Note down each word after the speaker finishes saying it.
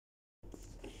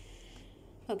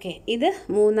Okay, ഇത്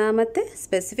മൂന്നാമത്തെ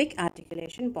specific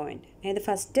articulation point. അതായത്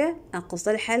ഫസ്റ്റ്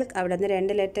അഖ്സൽ ഹൽഖ്, അവിടെ നിന്ന്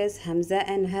 2 ലെറ്റേഴ്സ് ഹംസ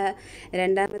ആൻഡ് ഹ.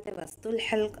 രണ്ടാമത്തെ വസ്തുൽ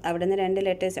ഹൽഖ്, അവിടെ നിന്ന് 2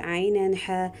 ലെറ്റേഴ്സ് ഐൻ ആൻഡ്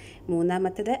ഹ.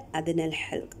 മൂന്നാമത്തേത് അദ്നൽ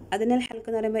ഹൽഖ്. അദ്നൽ ഹൽഖ്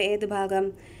എന്ന് പറയുമ്പോൾ ഏത് ഭാഗം?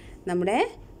 നമ്മുടെ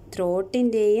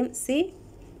ത്രോട്ടിൻ്റെയും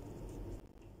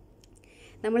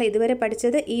നമ്മൾ ഇതുവരെ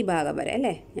പഠിച്ചത് ഈ ഭാഗം വരെ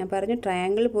അല്ലേ? ഞാൻ പറഞ്ഞു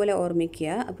ട്രയാങ്കിൾ പോലെ ഓർമ്മിക്കുക,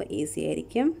 അപ്പോൾ ഈസി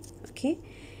ആയിരിക്കും. ഓക്കെ,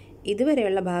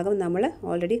 ഇതുവരെയുള്ള ഭാഗം നമ്മൾ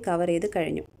ഓൾറെഡി കവർ ചെയ്ത്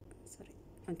കഴിഞ്ഞു.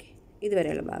 ഓക്കെ,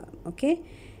 ഇതുവരെയുള്ള ഭാഗം. ഓക്കെ,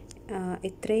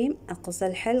 ഇത്രയും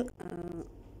അഖ്സൽ ഹൽഖ്.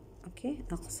 ഓക്കെ,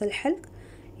 അഖ്സൽ ഹൽഖ്,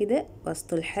 ഇത്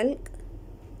വസ്തുൽ ഹൽഖ്.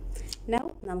 നൗ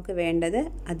നമുക്ക് വേണ്ടത്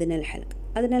അദ്നൽ ഹൽഖ്.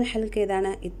 അദ്നൽ ഹൽഖ്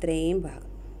ഏതാണ്? ഇത്രയും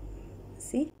ഭാഗം.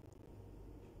 സി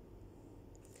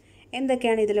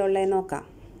എന്തൊക്കെയാണ് ഇതിലുള്ളത് നോക്കാം.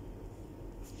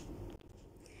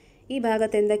 ഈ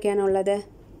ഭാഗത്ത് എന്തൊക്കെയാണുള്ളത്?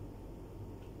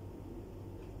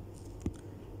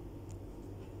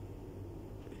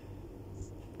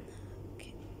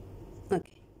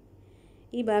 ഓക്കെ,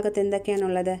 ഈ ഭാഗത്ത്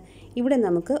എന്തൊക്കെയാണുള്ളത്? ഇവിടെ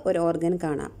നമുക്ക് ഒരു ഓർഗൻ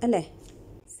കാണാം അല്ലേ?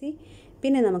 സി,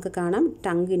 പിന്നെ നമുക്ക് കാണാം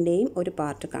ടങ്ങിൻ്റെയും ഒരു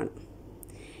പാർട്ട് കാണാം.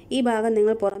 ഈ ഭാഗം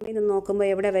നിങ്ങൾ പുറമേ നിന്ന് നോക്കുമ്പോൾ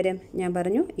എവിടെ വരും? ഞാൻ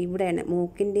പറഞ്ഞു ഇവിടെയാണ്,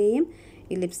 മൂക്കിൻ്റെയും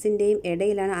ഈ ലിപ്സിൻ്റെയും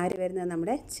ഇടയിലാണ് ആര് വരുന്നത്?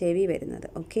 നമ്മുടെ ചെവി വരുന്നത്.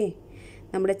 ഓക്കെ,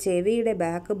 നമ്മുടെ ചെവിയുടെ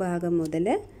ബാക്ക് ഭാഗം മുതൽ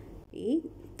ഈ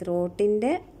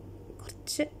ത്രോട്ടിൻ്റെ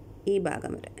കുറച്ച് ഈ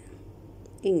ഭാഗം വരെ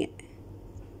ഇങ്ങനെ.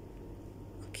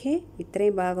 ഓക്കെ,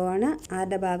 ഇത്രയും ഭാഗമാണ്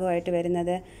ആരുടെ ഭാഗമായിട്ട്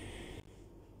വരുന്നത്?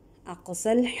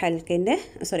 അഖ്സൽ ഹൽക്കിൻ്റെ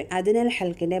അദ്നൽ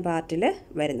ഹൽക്കിൻ്റെ പാർട്ടിൽ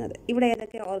വരുന്നത്. ഇവിടെ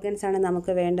ഏതൊക്കെ ഓർഗൻസ് ആണ്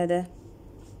നമുക്ക് വേണ്ടത്?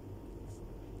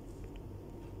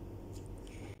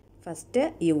 ഫസ്റ്റ്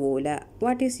യുവൂല.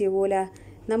 What is യുവൂല?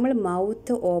 നമ്മൾ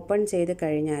മൗത്ത് ഓപ്പൺ ചെയ്ത്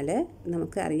കഴിഞ്ഞാൽ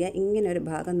നമുക്കറിയാം ഇങ്ങനൊരു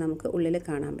ഭാഗം നമുക്ക് ഉള്ളിൽ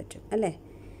കാണാൻ പറ്റും അല്ലേ?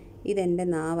 ഇതെൻ്റെ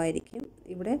നാവായിരിക്കും,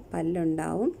 ഇവിടെ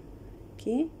പല്ലുണ്ടാവും.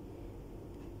 ഓക്കെ,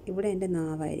 ഇവിടെ എൻ്റെ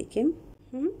നാവായിരിക്കും.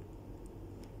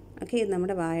 ഓക്കെ, ഇത്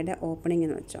നമ്മുടെ വായുടെ ഓപ്പണിംഗ്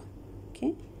എന്ന് വെച്ചോ. ഓക്കെ,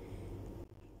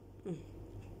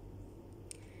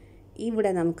 ഇവിടെ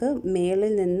നമുക്ക്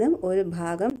മേളിൽ നിന്നും ഒരു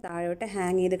ഭാഗം താഴോട്ട്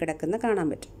ഹാങ് ചെയ്ത് കിടക്കുന്ന കാണാൻ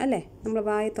പറ്റും അല്ലേ? നമ്മൾ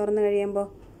വായ തുറന്നു കഴിയുമ്പോൾ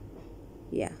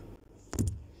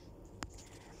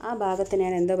ആ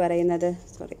ഭാഗത്തിനെയാണ് എന്തോ പറയുന്നത്?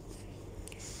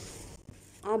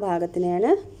 ആ ഭാഗത്തിനെയാണ്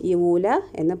യുവൂല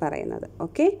എന്ന് പറയുന്നത്.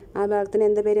 ഓക്കെ, ആ ഭാഗത്തിന്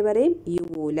എന്ത് പേര് പറയും?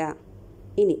 യുവൂല.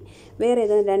 ഇനി വേറെ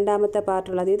ഏതാണ് രണ്ടാമത്തെ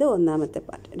പാർട്ടുള്ളത്? ഇത് ഒന്നാമത്തെ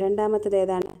പാർട്ട്. രണ്ടാമത്തേത്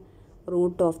ഏതാണ്?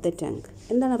 Root of the tongue.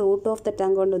 എന്താണ് റൂട്ട് ഓഫ് ദ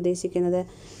ടങ് കൊണ്ട് ഉദ്ദേശിക്കുന്നത്?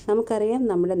 നമുക്കറിയാം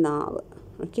നമ്മുടെ നാവ്.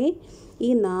 ഓക്കെ, ഈ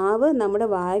നാവ് നമ്മുടെ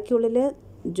വായ്ക്കുള്ളിൽ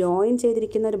ജോയിൻ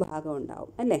ചെയ്തിരിക്കുന്ന ഒരു ഭാഗം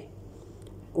ഉണ്ടാവും അല്ലേ?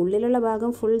 ഉള്ളിലുള്ള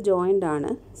ഭാഗം ഫുൾ ജോയിൻ്റ് ആണ്.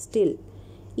 സ്റ്റിൽ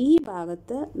ഈ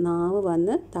ഭാഗത്ത് നാവ്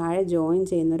വന്ന് താഴെ ജോയിൻ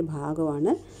ചെയ്യുന്നൊരു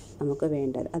ഭാഗമാണ് നമുക്ക്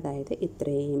വേണ്ടത്. അതായത്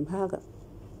ഇത്രയും ഭാഗം.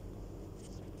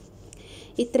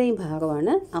 ഇത്രയും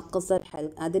ഭാഗമാണ് അഖ്സൽ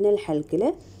ഹൽഖ്, അദ്നൽ ഹൽക്കിൽ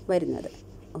വരുന്നത്.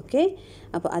 ഓക്കെ,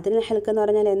 അപ്പോൾ അദ്നൽ ഹൽക്ക് എന്ന്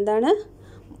പറഞ്ഞാൽ എന്താണ്?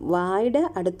 വായുടെ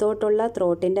അടുത്തോട്ടുള്ള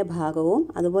ത്രോട്ടിൻ്റെ ഭാഗവും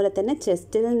അതുപോലെ തന്നെ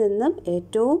ചെസ്റ്റിൽ നിന്നും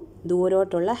ഏറ്റവും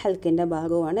ദൂരോട്ടുള്ള ഹൽക്കിൻ്റെ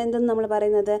ഭാഗവുമാണ് എന്തെന്ന് നമ്മൾ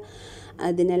പറയുന്നത്?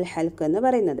 അദ്നൽ ഹൽക്ക് എന്ന്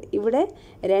പറയുന്നത്. ഇവിടെ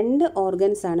 2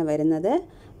 ഓർഗൻസ് ആണ് വരുന്നത്.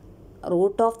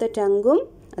 റൂട്ട് ഓഫ് ദ ടങ്ങും,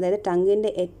 അതായത് ടങ്ങിൻ്റെ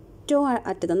ഏറ്റവും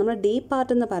അറ്റത്ത്, നമ്മൾ ഡീപ്പ്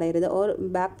പാർട്ട് എന്ന് പറയരുത്, ഓർ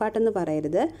ബാക്ക് പാർട്ട് എന്ന്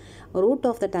പറയരുത്, റൂട്ട്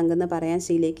ഓഫ് ദ ടങ് എന്ന് പറയാൻ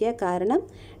ശീലിക്കുക. കാരണം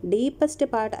ഡീപ്പസ്റ്റ്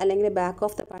പാർട്ട് അല്ലെങ്കിൽ ബാക്ക്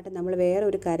ഓഫ് ദ പാർട്ട് നമ്മൾ വേറെ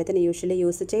ഒരു കാര്യത്തിന് യൂഷ്വലി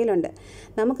യൂസ് ചെയ്യലുണ്ട്.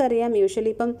 നമുക്കറിയാം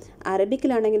യൂഷ്വലി ഇപ്പം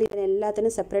അറബിക്കിലാണെങ്കിൽ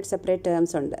ഇതിനെല്ലാത്തിനും സെപ്പറേറ്റ്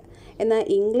ടേംസ് ഉണ്ട്. എന്നാൽ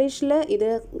ഇംഗ്ലീഷിൽ ഇത്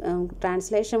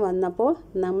ട്രാൻസ്ലേഷൻ വന്നപ്പോൾ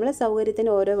നമ്മൾ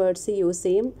സൗകര്യത്തിന് ഓരോ വേർഡ്സ് യൂസ്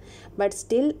ചെയ്യും. ബട്ട്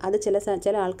സ്റ്റിൽ അത്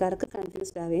ചില ആൾക്കാർക്ക്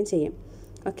കൺഫ്യൂസ്ഡ് ആവുകയും ചെയ്യും.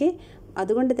 ഓക്കെ,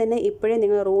 അതുകൊണ്ട് തന്നെ ഇപ്പോഴേ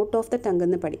നിങ്ങൾ റൂട്ട് ഓഫ് ദ ടങ്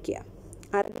എന്ന് പഠിക്കുക.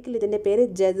 അറബിക്കിൽ ഇതിൻ്റെ പേര്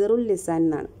ജദറുൽ ലിസാൻ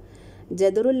എന്നാണ്.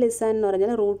 ജദറുൽ ലിസാൻ എന്ന്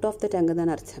പറഞ്ഞാൽ റൂട്ട് ഓഫ് ദ ടങ്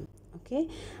എന്നാണ് അർത്ഥം. ഓക്കെ,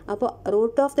 അപ്പോൾ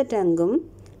റൂട്ട് ഓഫ് ദ ടങ്ങും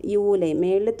യുവൂലയും,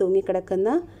 മേളിൽ തൂങ്ങിക്കിടക്കുന്ന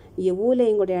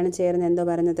യുവൂലയും കൂടെയാണ് ചേർന്ന് എന്തോ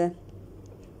പറയുന്നത്?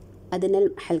 അദ്നൽ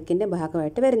ഹൽക്കിൻ്റെ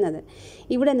ഭാഗമായിട്ട് വരുന്നത്.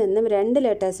 ഇവിടെ നിന്നും 2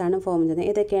 ലെറ്റേഴ്സാണ് ഫോം ചെയ്യുന്നത്.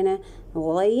 ഏതൊക്കെയാണ്?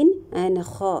 ഗൈൻ ആൻഡ്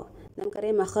ഖ.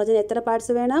 നമുക്കറിയാം മഖ്റജിന് എത്ര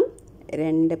പാർട്സ് വേണം?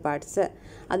 2 പാർട്സ്.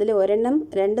 അതിൽ ഒരെണ്ണം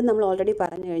 2 നമ്മൾ ഓൾറെഡി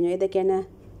പറഞ്ഞു കഴിഞ്ഞു. ഏതൊക്കെയാണ്?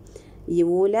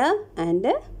 യുവൂല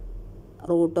and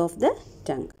root of the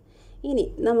tongue. ഇനി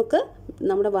നമുക്ക്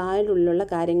നമ്മുടെ വായുടെ ഉള്ളിലുള്ള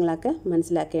കാര്യങ്ങളൊക്കെ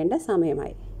മനസ്സിലാക്കേണ്ട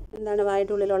സമയമായി. എന്താണ്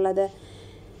വായുടെ ഉള്ളിലുള്ളത്?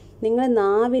 നിങ്ങൾ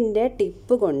നാവിൻ്റെ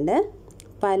ടിപ്പ് കൊണ്ട്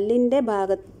പല്ലിൻ്റെ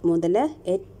ഭാഗം മുതൽ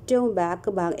ഏറ്റവും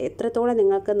ബാക്ക് ഭാഗം എത്രത്തോളം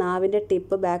നിങ്ങൾക്ക് നാവിൻ്റെ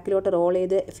ടിപ്പ് ബാക്കിലോട്ട് റോൾ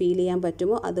ചെയ്ത് ഫീൽ ചെയ്യാൻ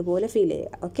പറ്റുമോ അതുപോലെ ഫീൽ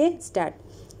ചെയ്യുക. Okay, start.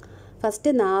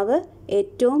 ഫസ്റ്റ് നാവ്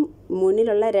ഏറ്റവും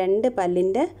മുന്നിലുള്ള 2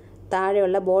 പല്ലിൻ്റെ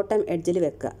താഴെയുള്ള ബോട്ടം എഡ്ജിൽ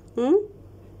വെക്കുക.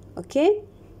 ഓക്കെ,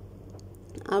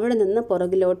 അവിടെ നിന്ന്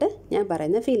പുറകിലോട്ട് ഞാൻ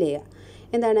പറയുന്ന ഫീൽ ചെയ്യുക.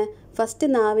 എന്താണ്? ഫസ്റ്റ്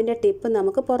നാവിൻ്റെ ടിപ്പ്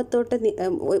നമുക്ക് പുറത്തോട്ട്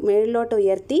മേളിലോട്ട്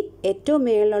ഉയർത്തി ഏറ്റവും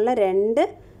മേളിലുള്ള 2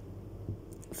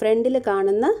 ഫ്രണ്ടിൽ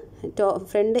കാണുന്ന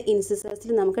ഫ്രണ്ട്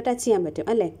ഇൻസിസേഴ്സിൽ നമുക്ക് ടച്ച് ചെയ്യാൻ പറ്റും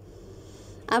അല്ലേ?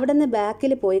 അവിടെ നിന്ന്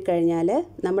ബാക്കിൽ പോയി കഴിഞ്ഞാൽ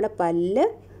നമ്മുടെ പല്ല്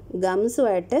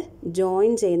ഗംസുമായിട്ട്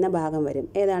ജോയിൻ ചെയ്യുന്ന ഭാഗം വരും.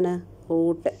 ഏതാണ്?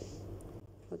 റൂട്ട്.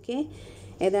 ഓക്കെ,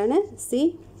 ഏതാണ്? സി,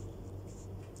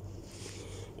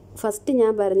 ഫസ്റ്റ്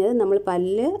ഞാൻ പറഞ്ഞത് നമ്മൾ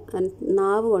പല്ല്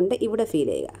നാവ് കൊണ്ട് ഇവിടെ ഫീൽ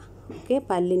ചെയ്യുക. ഓക്കെ,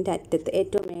 പല്ലിൻ്റെ അറ്റത്ത്,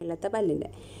 ഏറ്റവും മേളത്തെ പല്ലിൻ്റെ.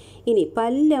 ഇനി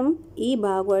പല്ലും ഈ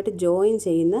ഭാഗമായിട്ട് ജോയിൻ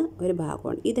ചെയ്യുന്ന ഒരു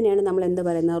ഭാഗമാണ്. ഇതിനെയാണ് നമ്മൾ എന്ത്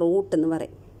പറയുന്നത്? റൂട്ട് എന്ന്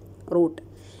പറയും. റൂട്ട്.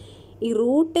 ഈ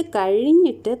റൂട്ട്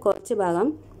കഴിഞ്ഞിട്ട് കുറച്ച് ഭാഗം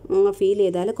ഫീൽ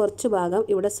ചെയ്താൽ കുറച്ച് ഭാഗം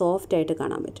ഇവിടെ സോഫ്റ്റ് ആയിട്ട്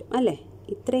കാണാൻ പറ്റും അല്ലേ?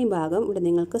 ഇത്രയും ഭാഗം ഇവിടെ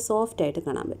നിങ്ങൾക്ക് സോഫ്റ്റ് ആയിട്ട്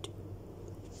കാണാൻ പറ്റും.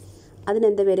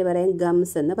 അതിനെന്ത് പേര് പറയും?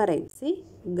 ഗംസ് എന്ന് പറയും. C,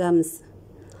 gums.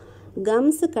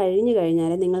 ഗംസ് കഴിഞ്ഞ്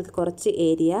കഴിഞ്ഞാൽ നിങ്ങൾക്ക് കുറച്ച്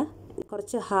ഏരിയ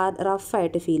കുറച്ച്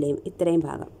റഫായിട്ട് ഫീൽ ചെയ്യും. ഇത്രയും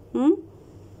ഭാഗം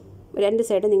രണ്ട്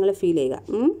സൈഡ് നിങ്ങൾ ഫീൽ ചെയ്യുക.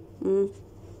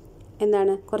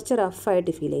 എന്താണ്? കുറച്ച്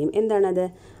റഫായിട്ട് ഫീൽ ചെയ്യും. എന്താണത്?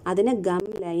 അതിന് ഗം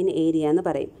ലൈൻ ഏരിയ എന്ന്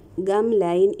പറയും. Gum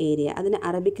line area. അതിന്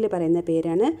അറബിക്കിൽ പറയുന്ന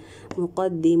പേരാണ്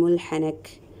മുഖദ്ദിമുൽ ഹനക്.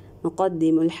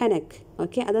 മുഖദ്ദിമുൽ ഹനക്.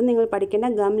 ഓക്കെ, അത് നിങ്ങൾ പഠിക്കേണ്ട.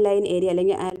 ഗം ലൈൻ ഏരിയ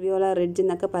അല്ലെങ്കിൽ ആൽവിയോളർ റിഡ്ജ്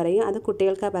എന്നൊക്കെ പറയും. അത്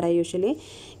കുട്ടികൾക്കാണ് പറയുക യൂഷ്വലി.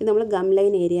 ഇത് നമ്മൾ ഗം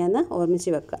ലൈൻ ഏരിയ എന്ന്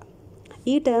ഓർമ്മിച്ച് വെക്കുക.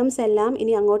 ഈ ടേംസ് എല്ലാം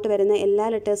ഇനി അങ്ങോട്ട് വരുന്ന എല്ലാ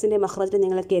ലെറ്റേഴ്സിൻ്റെ മഖ്റജിൽ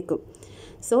നിങ്ങൾ കേൾക്കും.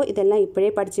 സോ ഇതെല്ലാം ഇപ്പോഴേ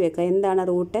പഠിച്ചു വെക്കുക. എന്താണ്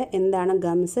റൂട്ട്, എന്താണ്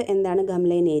ഗംസ്, എന്താണ് ഗം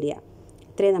ലൈൻ ഏരിയ,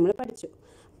 ഇത്രയും നമ്മൾ പഠിച്ചു.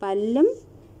 പല്ലും,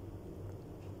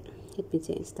 let me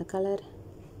change the colour.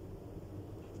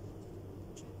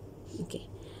 Okay,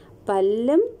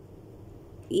 പല്ലും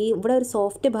ഈ ഇവിടെ ഒരു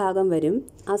സോഫ്റ്റ് ഭാഗം വരും.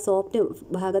 ആ സോഫ്റ്റ്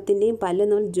ഭാഗത്തിൻ്റെയും പല്ലും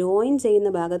നമ്മൾ ജോയിൻ ചെയ്യുന്ന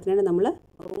ഭാഗത്തിനാണ് നമ്മൾ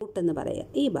റൂട്ട് എന്ന് പറയുക.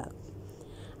 ഈ ഭാഗം.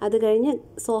 അത് കഴിഞ്ഞ്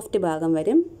സോഫ്റ്റ് ഭാഗം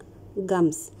വരും,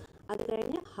 ഗംസ്. അത്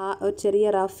കഴിഞ്ഞ് ഒരു ചെറിയ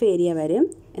റഫ് ഏരിയ വരും.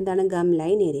 എന്താണ്? Gum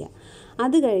line area.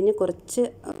 അത് കഴിഞ്ഞ് കുറച്ച്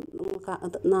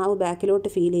നാവ് ബാക്കിലോട്ട്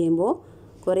ഫീൽ ചെയ്യുമ്പോൾ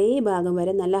കുറേ ഭാഗം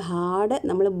വരെ നല്ല ഹാർഡ്,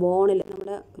 നമ്മൾ ബോണിൽ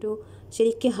നമ്മുടെ ഒരു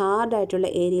ശരിക്കും ഹാർഡായിട്ടുള്ള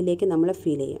ഏരിയയിലേക്ക് നമ്മൾ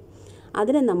ഫീൽ ചെയ്യും.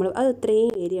 അതിന് നമ്മൾ അത്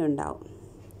ഇത്രയും ഏരിയ ഉണ്ടാവും.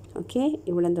 ഓക്കെ,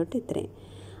 ഇവിടെ തൊട്ട് ഇത്രയും.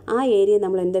 ആ ഏരിയ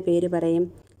നമ്മൾ എന്താ പേര് പറയും?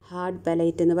 ഹാർഡ്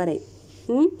പലേറ്റ് എന്ന് പറയും.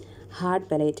 ഹാർഡ്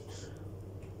പലേറ്റ്.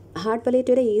 ഹാർഡ്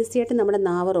പലേറ്റ് വരെ ഈസി ആയിട്ട് നമ്മുടെ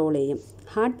നാവ് റോൾ ചെയ്യും.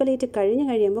 ഹാർഡ് പലേറ്റ്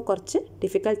കഴിയുമ്പോൾ കുറച്ച്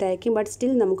ഡിഫിക്കൽട്ട് ആയിരിക്കും, ബട്ട്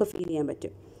സ്റ്റിൽ നമുക്ക് ഫീൽ ചെയ്യാൻ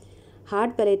പറ്റും.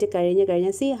 ഹാർഡ് പലേറ്റ്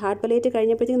കഴിഞ്ഞാൽ ഹാർഡ് പലേറ്റ്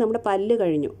കഴിഞ്ഞപ്പോഴത്തേക്കും നമ്മുടെ പല്ല്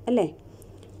കഴിഞ്ഞു അല്ലേ?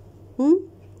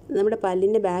 നമ്മുടെ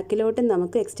പല്ലിൻ്റെ ബാക്കിലോട്ടും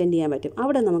നമുക്ക് എക്സ്റ്റെൻഡ് ചെയ്യാൻ പറ്റും.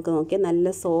 അവിടെ നമുക്ക് നോക്കിയാൽ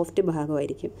നല്ല സോഫ്റ്റ്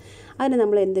ഭാഗമായിരിക്കും. അതിന്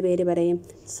നമ്മൾ എന്ത് പേര് പറയും?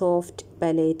 സോഫ്റ്റ്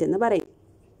പലേറ്റ് എന്ന് പറയും.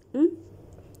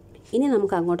 ഇനി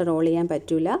നമുക്ക് അങ്ങോട്ട് റോൾ ചെയ്യാൻ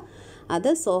പറ്റില്ല. അത്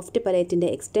സോഫ്റ്റ് പലേറ്റിൻ്റെ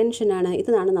എക്സ്റ്റൻഷനാണ്.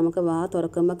 ഇതാണ് നമുക്ക് വാ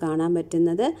തുറക്കുമ്പോൾ കാണാൻ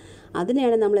പറ്റുന്നത്.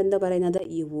 അതിനെയാണ് നമ്മൾ എന്താ പറയുന്നത്?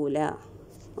 യുവൂല.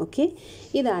 ഓക്കെ,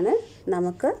 ഇതാണ്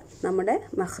നമുക്ക് നമ്മുടെ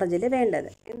മഖ്റജിൽ വേണ്ടത്.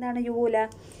 എന്താണ് യുവൂല?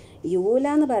 യുവൂല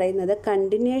എന്ന് പറയുന്നത്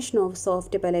കണ്ടിന്യൂഷൻ ഓഫ്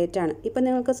സോഫ്റ്റ് പലേറ്റാണ്. ഇപ്പം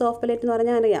നിങ്ങൾക്ക് സോഫ്റ്റ് പലേറ്റ് എന്ന്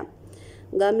പറഞ്ഞാൽ അറിയാം,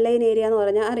 ഗം ലൈൻ ഏരിയ എന്ന്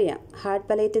പറഞ്ഞാൽ അറിയാം, ഹാർഡ്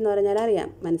പലേറ്റ് എന്ന് പറഞ്ഞാൽ അറിയാം.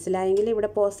 മനസ്സിലായെങ്കിൽ ഇവിടെ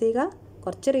പോസ് ചെയ്യുക,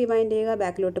 കുറച്ച് റിവൈൻഡ് ചെയ്യുക,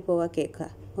 ബാക്കിലോട്ട് പോവുക, കേൾക്കുക.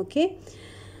 ഓക്കെ,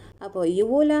 അപ്പോൾ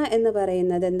യുവൂല എന്ന്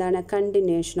പറയുന്നത് എന്താണ്?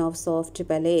 Continuation of soft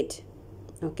പലേറ്റ്.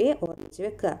 ഓക്കെ, ഓർമ്മിച്ച്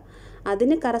വെക്കുക.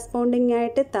 അതിന് കറസ്പോണ്ടിങ്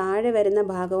ആയിട്ട് താഴെ വരുന്ന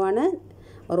ഭാഗമാണ്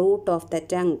റൂട്ട് ഓഫ് ദ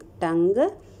ടങ്.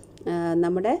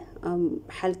 നമ്മുടെ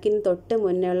ഹൽക്കിന് തൊട്ട്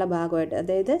മുന്നേയുള്ള ഭാഗമായിട്ട്,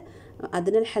 അതായത്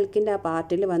അദ്നൽ ഹൽക്കിൻ്റെ ആ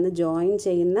പാർട്ടിൽ വന്ന് ജോയിൻ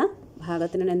ചെയ്യുന്ന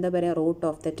ഭാഗത്തിനാണ് എന്താ പറയുക? Root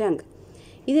of the tongue.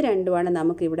 ഇത് രണ്ടുമാണ്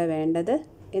നമുക്കിവിടെ വേണ്ടത്.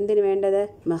 എന്തിനു വേണ്ടത്?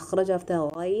 മഖ്റജ് of the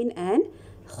gain and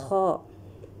kho.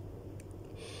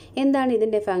 എന്താണ്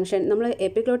ഇതിൻ്റെ ഫംഗ്ഷൻ? നമ്മൾ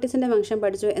എപ്പിഗ്ലോട്ടിസിൻ്റെ ഫംഗ്ഷൻ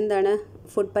പഠിച്ചു. എന്താണ്?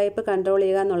 ഫുഡ് പൈപ്പ് കൺട്രോൾ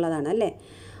ചെയ്യുക എന്നുള്ളതാണ് അല്ലേ?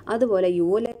 അതുപോലെ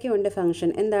യൂലയ്ക്ക് ഉണ്ട്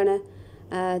ഫംഗ്ഷൻ. എന്താണ്?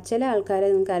 ചില ആൾക്കാർ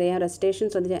നിങ്ങൾക്കറിയാം, റെസിറ്റേഷൻ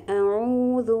ശ്രദ്ധിച്ചാൽ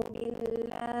അഊദു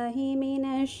ബില്ലാഹി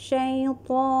മിനശ്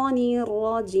ശൈത്വാനിർ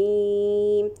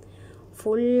റജീം,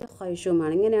 ഫുൾ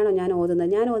ഖൈഷുമാണ്. ഇങ്ങനെയാണോ ഞാൻ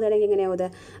ഓതുന്നത്? ഞാൻ ഓതുകയാണെങ്കിൽ എങ്ങനെയാണ് ഓതുക?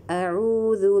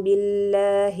 അഊദു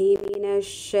ബില്ലാഹി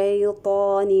മിനശ്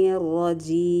ശൈത്വാനിർ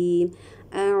റജീം,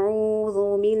 അഊദു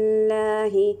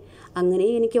ബില്ലാഹി. അങ്ങനെ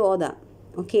എനിക്ക് ഓതാം.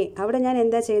 ഓക്കെ, അവിടെ ഞാൻ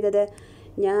എന്താ ചെയ്തത്?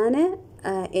 ഞാൻ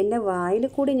എൻ്റെ വായിൽ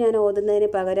കൂടി ഞാൻ ഓതുന്നതിന്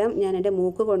പകരം ഞാൻ എൻ്റെ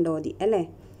മൂക്ക് കൊണ്ട് ഓതി അല്ലേ?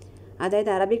 അതായത്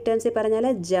അറബിക് ടേംസിൽ പറഞ്ഞാൽ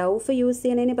ജൗഫ് യൂസ്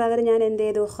ചെയ്യുന്നതിന് പകരം ഞാൻ എന്ത്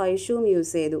ചെയ്തു? ഖൈഷൂം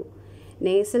യൂസ് ചെയ്തു,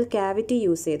 നേസൽ ക്യാവിറ്റി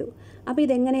യൂസ് ചെയ്തു. അപ്പോൾ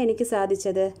ഇതെങ്ങനെ എനിക്ക്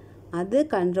സാധിച്ചത്? അത്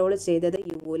കൺട്രോൾ ചെയ്തത്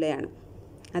യുവൂലയാണ്.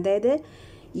 അതായത്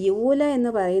യുവൂല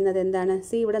എന്ന് പറയുന്നത് എന്താണ്?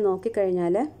 ഇവിടെ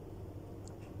നോക്കിക്കഴിഞ്ഞാൽ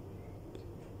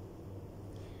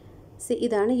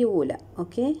ഇതാണ് യുവൂല.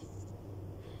 ഓക്കെ,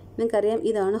 നിങ്ങൾക്കറിയാം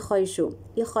ഇതാണ് ഖൈഷൂം.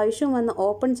 ഈ ഖൈഷൂം വന്ന്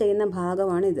ഓപ്പൺ ചെയ്യുന്ന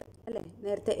ഭാഗമാണ് ഇത് അല്ലേ?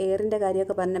 നേരത്തെ എയറിൻ്റെ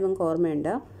കാര്യമൊക്കെ പറഞ്ഞാൽ നിങ്ങൾക്ക്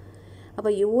ഓർമ്മയുണ്ടോ?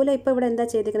 അപ്പോൾ യൂല ഇപ്പോൾ ഇവിടെ എന്താ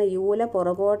ചെയ്തിരിക്കുന്നത്? യൂല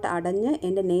പുറകോട്ട് അടഞ്ഞ്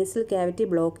എൻ്റെ നേസൽ ക്യാവിറ്റി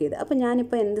ബ്ലോക്ക് ചെയ്ത്. അപ്പോൾ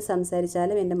ഞാനിപ്പോൾ എന്ത്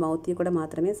സംസാരിച്ചാലും എൻ്റെ മൗത്തിൽ കൂടെ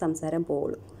മാത്രമേ സംസാരം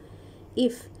പോവുള്ളൂ.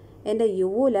 ഇഫ് എൻ്റെ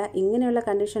യൂല ഇങ്ങനെയുള്ള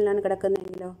കണ്ടീഷനിലാണ്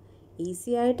കിടക്കുന്നതെങ്കിലോ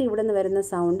ഈസി ആയിട്ട് ഇവിടെ നിന്ന് വരുന്ന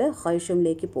സൗണ്ട്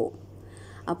ഖൈഷൂമിലേക്ക് പോകും.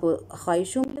 അപ്പോൾ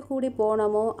ഖൈഷൂമിൽ കൂടി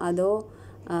പോകണമോ അതോ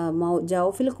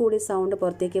ജൗഫിൽ കൂടി സൗണ്ട്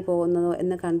പുറത്തേക്ക് പോകുന്നതോ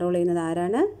എന്ന് കൺട്രോൾ ചെയ്യുന്നത്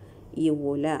ആരാണ്?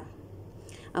 യുവൂല.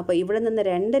 അപ്പോൾ ഇവിടെ നിന്ന്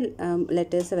രണ്ട്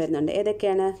ലെറ്റേഴ്സ് വരുന്നുണ്ട്.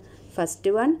 ഏതൊക്കെയാണ്?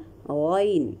 ഫസ്റ്റ് വൺ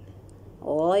ഓയിൻ,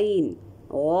 ഓയിൻ,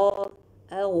 ഓ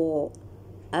ഓ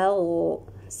ഓ.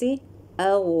 സി ഓ.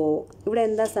 ഇവിടെ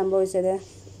എന്താ സംഭവിച്ചത്?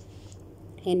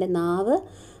 എൻ്റെ നാവ്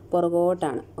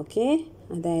പുറകോട്ടാണ്. ഓക്കെ,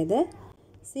 അതായത്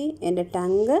സി എൻ്റെ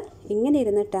ടങ്ക് ഇങ്ങനെ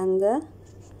ഇരുന്ന ടങ്ക്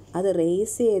അത്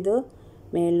റേസ് ചെയ്തു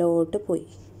മേലോട്ട് പോയി.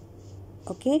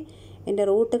 ഓക്കെ, എൻ്റെ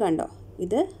റൂട്ട് കണ്ടോ?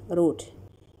 ഇത് റൂട്ട്.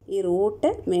 ഈ റൂട്ട്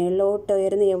മേലോട്ട്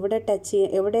ഉയർന്ന്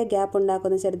എവിടെ ഗ്യാപ്പ്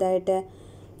ഉണ്ടാക്കുന്നു ചെറുതായിട്ട്?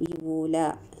 യൂല.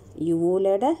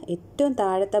 യൂലയുടെ ഏറ്റവും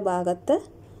താഴത്തെ ഭാഗത്ത്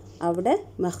അവിടെ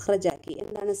മഖ്റജാക്കി.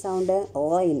 എന്താണ് സൗണ്ട്?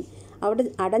 ഓയിൻ. അവിടെ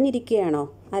അടഞ്ഞിരിക്കുകയാണോ?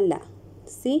 അല്ല.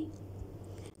 സി,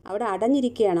 അവിടെ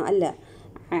അടഞ്ഞിരിക്കുകയാണോ? അല്ല.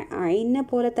 ഐനെ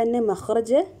പോലെ തന്നെ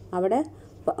മഖ്റജ് അവിടെ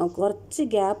കുറച്ച്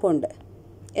ഗ്യാപ്പുണ്ട്.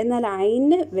 എന്നാൽ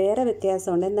ഐന് വേറെ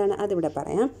വ്യത്യാസമുണ്ട്. എന്താണ്? അതിവിടെ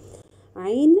പറയാം.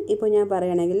 ഐൻ ഇപ്പോൾ ഞാൻ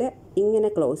പറയുകയാണെങ്കിൽ ഇങ്ങനെ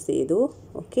ക്ലോസ് ചെയ്തു.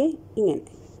 ഓക്കെ, ഇങ്ങനെ.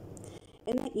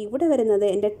 എന്നാൽ ഇവിടെ വരുന്നത്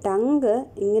എൻ്റെ ടങ്ക്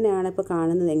ഇങ്ങനെയാണ് ഇപ്പോൾ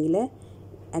കാണുന്നതെങ്കിൽ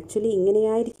ആക്ച്വലി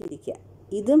ഇങ്ങനെയായിരിക്കും ഇരിക്കുക.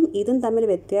 ഇതും തമ്മിൽ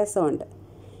വ്യത്യാസമുണ്ട്.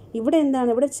 ഇവിടെ എന്താണ്?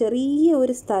 ഇവിടെ ചെറിയ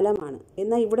ഒരു സ്ഥലമാണ്.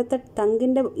 എന്നാൽ ഇവിടുത്തെ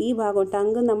ടങ്കിൻ്റെ ഈ ഭാഗം,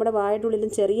 ടങ്ക് നമ്മുടെ വായുടെ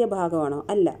ഉള്ളിലും ചെറിയ ഭാഗമാണോ?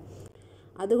 അല്ല.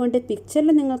 അതുകൊണ്ട് പിക്ചറിൽ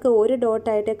നിങ്ങൾക്ക് ഒരു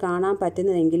ഡോട്ടായിട്ട് കാണാൻ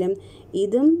പറ്റുന്നതെങ്കിലും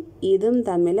ഇതും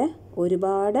തമ്മിൽ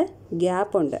ഒരുപാട്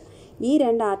ഗ്യാപ്പുണ്ട്. ഈ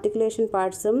രണ്ട് ആർട്ടിക്കുലേഷൻ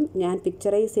പാർട്സും ഞാൻ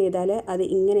പിക്ചറൈസ് ചെയ്താൽ അത്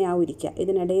ഇങ്ങനെയാവും ഇരിക്കുക.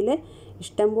 ഇതിനിടയിൽ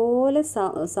ഇഷ്ടംപോലെ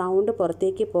സൗണ്ട്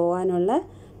പുറത്തേക്ക് പോകാനുള്ള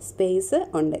സ്പേസ്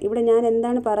ഉണ്ട്. ഇവിടെ ഞാൻ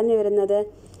എന്താണ് പറഞ്ഞു വരുന്നത്?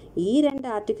 ഈ രണ്ട്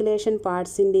ആർട്ടിക്കുലേഷൻ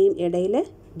പാർട്സിൻ്റെയും ഇടയിൽ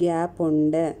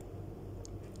ഗ്യാപ്പുണ്ട്.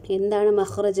 എന്താണ്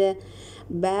മഖ്റജ്?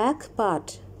 ബാക്ക്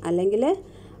പാർട്ട് അല്ലെങ്കിൽ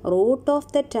root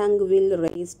of the tongue will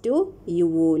raise to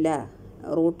യൂല.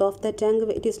 Root of the tongue,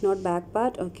 it is not back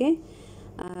part. Okay,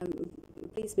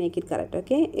 please make it correct.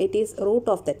 Okay, it is root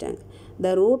of the tongue.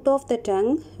 The root of the tongue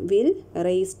will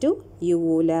raise to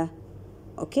uvula.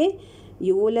 Okay,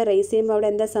 uvula raise ചെയ്യുമ്പോൾ അവിടെ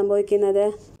എന്താ സംഭവിക്കുന്നത്?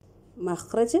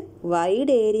 മഖ്റജ്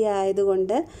wide area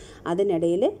ആയതുകൊണ്ട്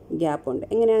അതിനിടയിൽ ഗ്യാപ്പുണ്ട്.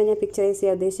 എങ്ങനെയാണ് ഞാൻ picturise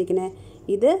ചെയ്യാൻ ഉദ്ദേശിക്കുന്നത്?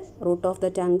 ഇത് റൂട്ട് ഓഫ് ദ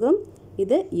ടങ്കും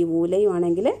ഇത് യുവൂലയും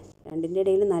ആണെങ്കിൽ രണ്ടിൻ്റെ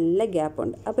ഇടയിൽ നല്ല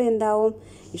ഗ്യാപ്പുണ്ട്. അപ്പോൾ എന്താവും?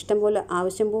 ഇഷ്ടംപോലെ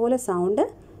ആവശ്യം പോലെ സൗണ്ട്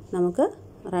നമുക്ക്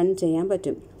റൺ ചെയ്യാൻ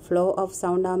പറ്റും. ഫ്ലോ ഓഫ്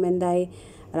സൗണ്ട് ആകുമ്പോൾ എന്തായി?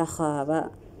 റഹാവ.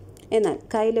 എന്നാൽ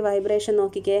കയ്യിൽ വൈബ്രേഷൻ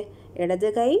നോക്കിക്കേ. ഇടത്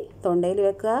കൈ തൊണ്ടയിൽ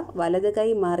വെക്കുക, വലത് കൈ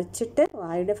മറിച്ചിട്ട്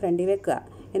വായുടെ ഫ്രണ്ടിൽ വെക്കുക.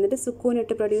 എന്നിട്ട്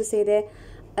സുക്കൂനിട്ട് പ്രൊഡ്യൂസ് ചെയ്തേ.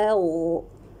 ഓ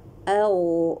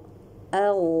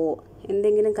ഓ.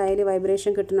 എന്തെങ്കിലും കയ്യിൽ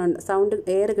വൈബ്രേഷൻ കിട്ടുന്നുണ്ടോ? സൗണ്ട്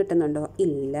എയർ കിട്ടുന്നുണ്ടോ?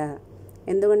 ഇല്ല.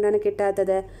 എന്തുകൊണ്ടാണ്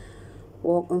കിട്ടാത്തത്?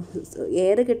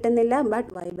 എയർ കിട്ടുന്നില്ല, ബട്ട്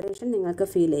വൈബ്രേഷൻ നിങ്ങൾക്ക്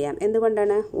ഫീൽ ചെയ്യാം.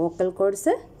 എന്തുകൊണ്ടാണ്? വോക്കൽ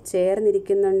കോഡ്സ്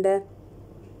ചേർന്നിരിക്കുന്നുണ്ട്,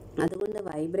 അതുകൊണ്ട്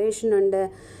വൈബ്രേഷൻ ഉണ്ട്.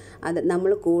 അത്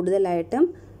നമ്മൾ കൂടുതലായിട്ടും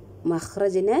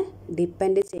മഖ്റജിനെ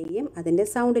ഡിപ്പെൻഡ് ചെയ്യും അതിൻ്റെ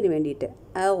സൗണ്ടിന് വേണ്ടിയിട്ട്.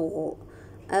 ഓ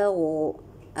ഓ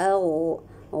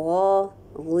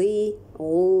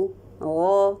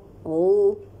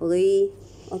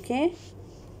ഓക്കെ.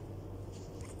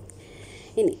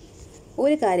 ഇനി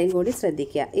ഒരു കാര്യം കൂടി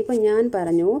ശ്രദ്ധിക്കുക. ഇപ്പം ഞാൻ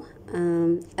പറഞ്ഞു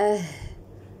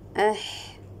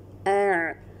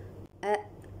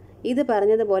ഇത്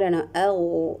പറഞ്ഞതുപോലെയാണ്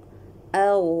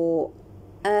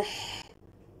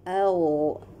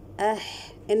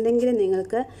എന്തെങ്കിലും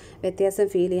നിങ്ങൾക്ക് വ്യത്യാസം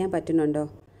ഫീൽ ചെയ്യാൻ പറ്റുന്നുണ്ടോ?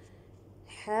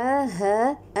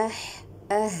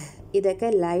 ഇതൊക്കെ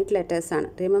ലൈറ്റ് ലെറ്റേഴ്സാണ്.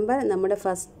 റിമെമ്പർ, നമ്മുടെ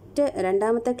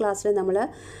രണ്ടാമത്തെ ക്ലാസ്സിൽ നമ്മൾ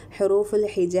ഹുറൂഫുൽ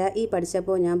ഹിജാഇ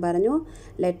പഠിച്ചപ്പോൾ ഞാൻ പറഞ്ഞു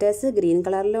ലെറ്റേഴ്സ് ഗ്രീൻ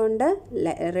കളറിലും ഉണ്ട്,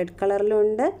 റെഡ് കളറിലും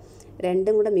ഉണ്ട്,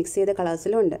 രണ്ടും കൂടെ മിക്സ് ചെയ്ത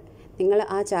കളേഴ്സിലും ഉണ്ട്. നിങ്ങൾ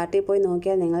ആ ചാർട്ടിൽ പോയി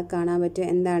നോക്കിയാൽ നിങ്ങൾക്ക് കാണാൻ പറ്റും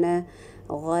എന്താണ്?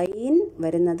 ഗൈൻ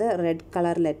വരുന്നത് റെഡ്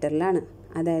കളർ ലെറ്ററിലാണ്.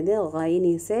 അതായത് gain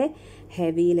is A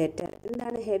heavy letter.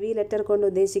 എന്താണ് ഹെവി ലെറ്റർ കൊണ്ട്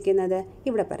ഉദ്ദേശിക്കുന്നത്?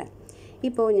 ഇവിടെ പറയാം.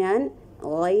 ഇപ്പോൾ ഞാൻ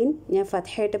ഗൈൻ ഞാൻ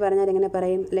ഫത്ഹയായിട്ട് പറഞ്ഞാൽ എങ്ങനെ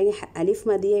പറയും? അല്ലെങ്കിൽ അലിഫ്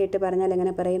മദിയായിട്ട് പറഞ്ഞാൽ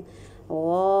എങ്ങനെ പറയും? ഓ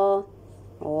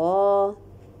ഓ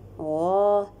ഓ.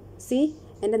 സി,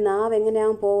 എൻ്റെ നാവ്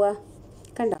എങ്ങനെയാവും പോവുക?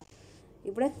 കണ്ടോ?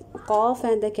 ഇവിടെ കോഫ്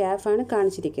ആൻഡ് ദ ക്യാഫാണ്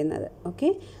കാണിച്ചിരിക്കുന്നത്. ഓക്കെ,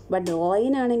 ബട്ട്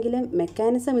ഗൈനാണെങ്കിലും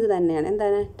മെക്കാനിസം ഇത് തന്നെയാണ്.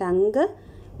 എന്താണ്? ടങ്ക്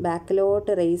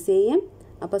ബാക്കിലോട്ട് റേസ് ചെയ്യും.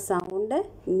 അപ്പോൾ സൗണ്ട്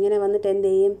ഇങ്ങനെ വന്നിട്ട് എന്ത്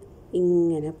ചെയ്യും?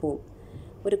 ഇങ്ങനെ പോവും.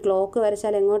 ഒരു ക്ലോക്ക്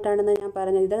വരച്ചാൽ എങ്ങോട്ടാണെന്ന് ഞാൻ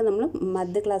പറഞ്ഞത്, ഇത് നമ്മൾ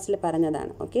മധ്യ ക്ലാസ്സിൽ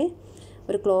പറഞ്ഞതാണ്. ഓക്കെ,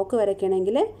 ഒരു ക്ലോക്ക്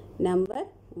വരയ്ക്കണമെങ്കിൽ നമ്പർ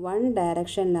 1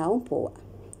 ഡയറക്ഷനിലാവും പോവുക.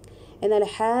 എന്നാൽ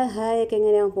ഹായൊക്കെ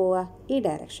എങ്ങനെയാവും പോവുക? ഈ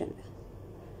ഡയറക്ഷനിൽ.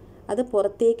 അത്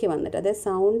പുറത്തേക്ക് വന്നിട്ട്, അതായത്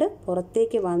സൗണ്ട്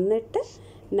പുറത്തേക്ക് വന്നിട്ട്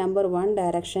നമ്പർ 1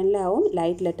 ഡയറക്ഷനിലാവും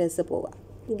ലൈറ്റ് ലെറ്റേഴ്സ് പോവുക,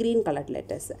 ഗ്രീൻ കളർഡ്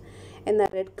ലെറ്റേഴ്സ്. എന്നാൽ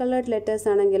റെഡ് കളർഡ് ലെറ്റേഴ്സ്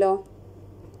ആണെങ്കിലോ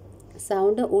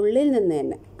സൗണ്ട് ഉള്ളിൽ നിന്ന്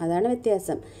തന്നെ. അതാണ്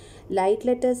വ്യത്യാസം. ലൈറ്റ്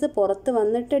ലെറ്റേഴ്സ് പുറത്ത്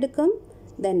വന്നിട്ടെടുക്കും,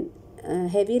 ദെൻ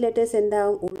ഹെവി ലെറ്റേഴ്സ്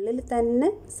എന്താവും? ഉള്ളിൽ തന്നെ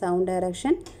സൗണ്ട്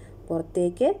ഡയറക്ഷൻ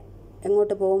പുറത്തേക്ക്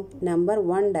എങ്ങോട്ട് പോവും? Number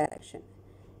 1 direction.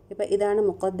 ഇപ്പോൾ ഇതാണ്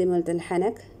മുഖദ്ദിമത്തുൽ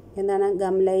ഹനക്. എന്താണ്?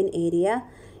 Gum line area.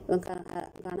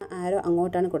 കാണാൻ ആരോ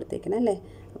അങ്ങോട്ടാണ് കൊടുത്തേക്കുന്നത് അല്ലേ?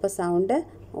 അപ്പോൾ സൗണ്ട്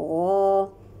ഓ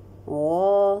ഓ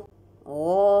ഓ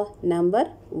നമ്പർ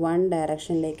 1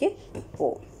 ഡയറക്ഷനിലേക്ക്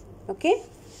പോവും. ഓക്കെ,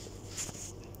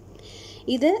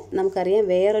 ഇത് നമുക്കറിയാം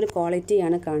വേറൊരു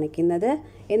ക്വാളിറ്റിയാണ് കാണിക്കുന്നത്.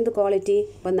 എന്ത് ക്വാളിറ്റി?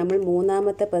 ഇപ്പം നമ്മൾ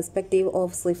മൂന്നാമത്തെ പെർസ്പെക്റ്റീവ്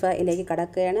ഓഫ് സിഫയിലേക്ക്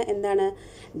കടക്കുകയാണ്. എന്താണ്?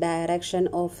 Direction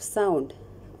of sound.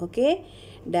 Okay,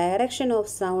 direction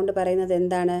of sound പറയുന്നത്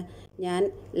എന്താണ്? ഞാൻ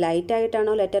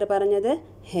ലൈറ്റായിട്ടാണോ ലെറ്റർ പറഞ്ഞത്,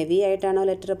 ഹെവി ആയിട്ടാണോ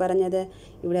ലെറ്റർ പറഞ്ഞത്?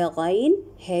 ഇവിടെ ഗൈൻ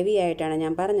ഹെവി ആയിട്ടാണ്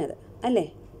ഞാൻ പറഞ്ഞത് അല്ലേ?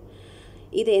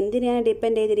 ഇത് എന്തിനാണ്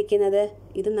ഡിപ്പെൻഡ് ചെയ്തിരിക്കുന്നത്?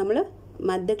 ഇത് നമ്മൾ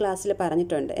മധ്യ ക്ലാസ്സിൽ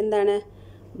പറഞ്ഞിട്ടുണ്ട്. എന്താണ്?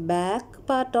 Back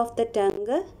part of the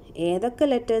tongue ഏതൊക്കെ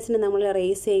ലെറ്റേഴ്സിന് നമ്മൾ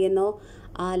റേസ് ചെയ്യുന്നോ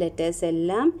ആ ലെറ്റേഴ്സ്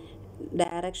എല്ലാം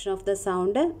direction of the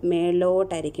sound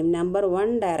മേലോട്ടായിരിക്കും. Number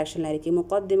 1 ഡയറക്ഷനിലായിരിക്കും.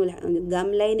 മുഖദ്ദിമുൽ gum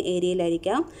line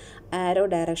ഏരിയയിലായിരിക്കാം arrow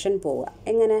direction പോവുക.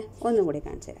 എങ്ങനെ? ഒന്നും കൂടി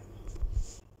കാണിച്ചു തരാം.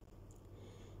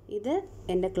 ഇത്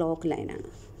എൻ്റെ ക്ലോക്ക് ലൈനാണ്.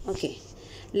 ഓക്കെ,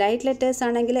 ലൈറ്റ് ലെറ്റേഴ്സ്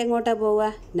ആണെങ്കിൽ എങ്ങോട്ടാണ് പോവുക?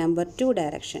 Number 2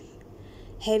 direction.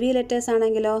 ഹെവി ലെറ്റേഴ്സ്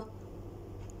ആണെങ്കിലോ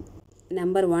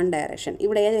നമ്പർ 1 ഡയറക്ഷൻ.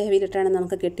 ഇവിടെ ഏത് ഹെവി ലെറ്ററാണ്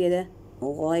നമുക്ക് കിട്ടിയത്?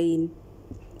 ഓയിൻ.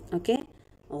 Okay,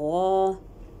 oh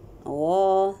oh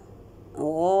oh.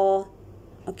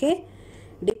 Okay,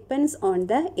 depends on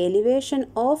the elevation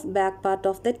of back part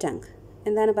of the tongue.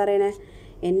 എന്താണ് പറയണേ?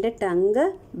 എൻ്റെ ടങ്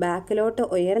ബാക്കിലോട്ട്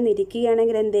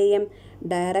ഉയർന്നിരിക്കുകയാണെങ്കിൽ എന്ത് ചെയ്യും?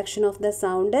 Direction of the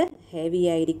sound heavy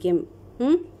ആയിരിക്കും.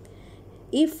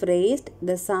 If raised,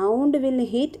 the sound will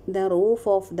hit the roof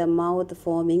of the mouth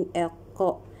forming echo.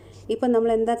 ഇപ്പം നമ്മൾ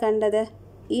എന്താ കണ്ടത്?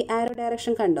 ഈ ആരോ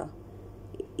ഡയറക്ഷൻ കണ്ടോ?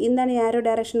 എന്താണ് ഈ ആരോ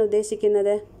ഡയറക്ഷൻ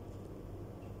ഉദ്ദേശിക്കുന്നത്?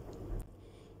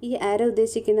 ഈ ആരോ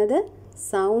ഉദ്ദേശിക്കുന്നത്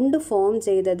സൗണ്ട് ഫോം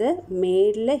ചെയ്തത്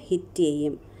മേളിൽ ഹിറ്റ്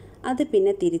ചെയ്യും, അത്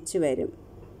പിന്നെ തിരിച്ചു വരും,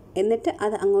 എന്നിട്ട്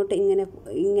അത് അങ്ങോട്ട്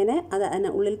ഇങ്ങനെ അത്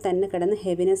ഉള്ളിൽ തന്നെ കിടന്ന്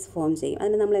ഹെവിനെസ് ഫോം ചെയ്യും.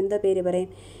 അതിന് നമ്മൾ എന്താ പേര് പറയും?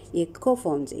 എക്കോ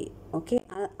ഫോം ചെയ്യും. ഓക്കെ,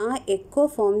 ആ എക്കോ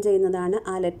ഫോം ചെയ്യുന്നതാണ്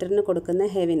ആ ലെറ്ററിന് കൊടുക്കുന്ന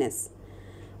ഹെവിനെസ്.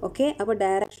 ഓക്കെ, അപ്പോൾ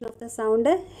direction of the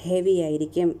sound heavy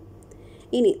ആയിരിക്കും.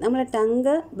 ഇനി നമ്മൾ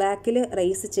ടങ് ബാക്കിൽ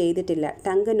റേസ് ചെയ്തിട്ടില്ല,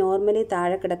 ടങ് നോർമലി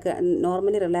താഴെ കിടക്കുക,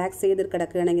 നോർമലി റിലാക്സ് ചെയ്ത്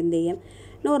കിടക്കുകയാണെങ്കിൽ എന്ത് ചെയ്യും?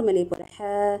 നോർമലി പോലെ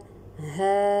ഹ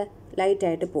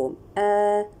ലൈറ്റായിട്ട് പോവും.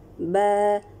 ബ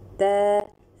ത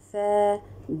സ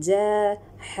ജ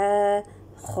ഹ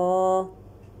ഖ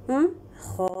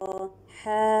ഖ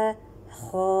ഹ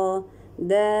ഖ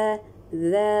ദ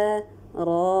ദ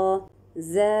റ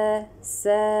സ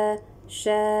സ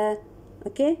ഷ.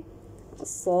 Okay,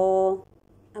 so.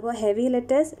 അപ്പോൾ ഹെവി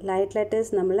ലെറ്റേഴ്സ്, ലൈറ്റ്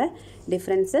ലെറ്റേഴ്സ് നമ്മൾ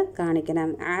ഡിഫറൻസ് കാണിക്കണം.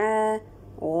 ആ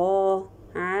ഓ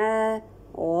ആ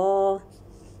ഓ.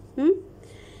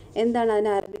 എന്താണ് അതിന്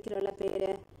അറബിക്കിലുള്ള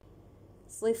പേര്?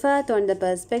 സിഫാത്ത് on the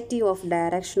perspective of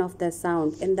direction of the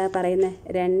sound. എന്താ പറയുന്നത്?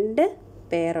 2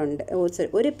 പെയറുണ്ട്,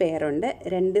 ഒരു പെയറുണ്ട്,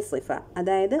 2 സിഫ,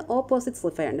 അതായത് ഓപ്പോസിറ്റ്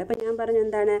സിഫയുണ്ട്. അപ്പം ഞാൻ പറഞ്ഞു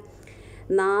എന്താണ്?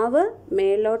 നാവ്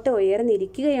മേലോട്ട്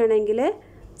ഉയർന്നിരിക്കുകയാണെങ്കിൽ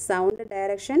സൗണ്ട്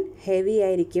ഡയറക്ഷൻ ഹെവി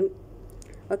ആയിരിക്കും.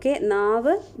 ഓക്കെ,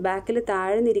 നാവ് ബാക്കിൽ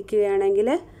താഴ്ന്നിരിക്കുകയാണെങ്കിൽ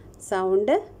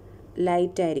സൗണ്ട്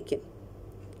ലൈറ്റ് ആയിരിക്കും.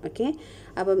 ഓക്കെ,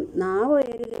 അപ്പം നാവ്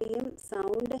ഉയരുകയും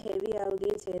സൗണ്ട് ഹെവി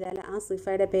ആവുകയും ചെയ്താൽ ആ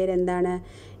സിഫയുടെ പേരെന്താണ്?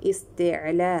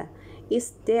 ഇസ്തിഅല.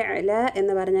 ഇസ്തിഅല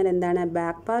എന്ന് പറഞ്ഞാൽ എന്താണ്?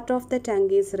 Back part of the tongue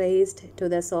is raised to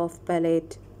the soft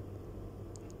പലേറ്റ്.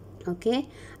 Okay,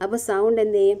 അപ്പോൾ സൗണ്ട്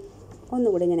എന്ത് ചെയ്യും?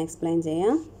 ഒന്നുകൂടി ഞാൻ എക്സ്പ്ലെയിൻ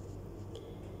ചെയ്യാം.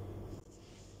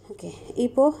 ഓക്കെ,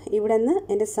 ഇപ്പോൾ ഇവിടെ നിന്ന്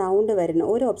എൻ്റെ സൗണ്ട് വരുന്നു,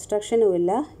 ഒരു ഒബ്സ്ട്രക്ഷനും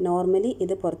ഇല്ല, നോർമലി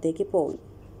ഇത് പുറത്തേക്ക് പോകും.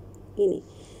 ഇനി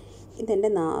ഇതെൻ്റെ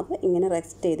നാവ് ഇങ്ങനെ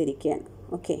റെസ്റ്റ് ചെയ്തിരിക്കുകയാണ്.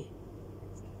 ഓക്കെ,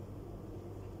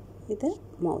 ഇത്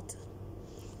mouth.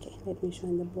 Okay, let me show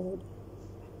in the board.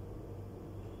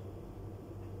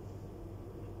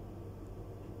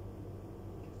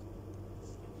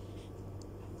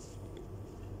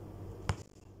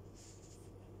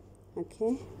 Okay,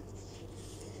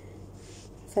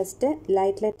 first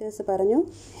light letters പറഞ്ഞു,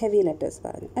 ഹെവി ലെറ്റേഴ്സ്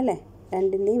പറഞ്ഞു അല്ലേ?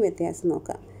 രണ്ടിൻ്റെയും വ്യത്യാസം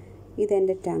നോക്കാം.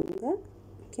 ഇതെൻ്റെ ടങ്.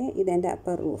 ഓക്കെ, ഇതെൻ്റെ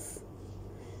അപ്പർ റൂഫ്.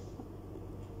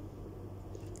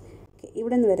 ഓക്കെ,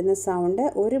 ഇവിടെ നിന്ന് വരുന്ന സൗണ്ട്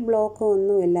ഒരു ബ്ലോക്കോ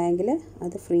ഒന്നും ഇല്ലെങ്കിൽ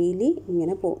അത് ഫ്രീലി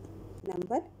ഇങ്ങനെ പോകും.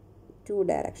 Number 2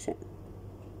 direction.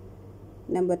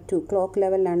 Number 2 clock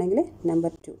ലെവലിലാണെങ്കിൽ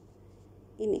number 2.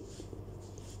 ഇനി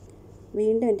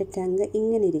വീണ്ടും എൻ്റെ ടങ്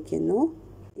ഇങ്ങനെ ഇരിക്കുന്നു.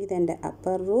 ഇതെൻ്റെ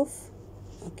അപ്പർ റൂഫ്.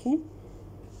 ഓക്കെ,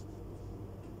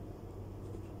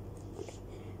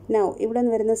 നൗ ഇവിടെ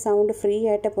നിന്ന് വരുന്ന സൗണ്ട് ഫ്രീ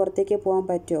ആയിട്ട് പുറത്തേക്ക് പോകാൻ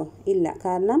പറ്റുമോ? ഇല്ല,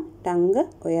 കാരണം ടങ്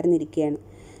ഉയർന്നിരിക്കുകയാണ്.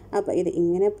 അപ്പോൾ ഇത്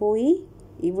ഇങ്ങനെ പോയി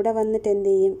ഇവിടെ വന്നിട്ട് എന്ത്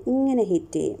ചെയ്യും? ഇങ്ങനെ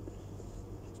ഹിറ്റ് ചെയ്യും.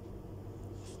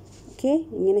 ഓക്കെ,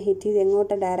 ഇങ്ങനെ ഹിറ്റ് ചെയ്ത്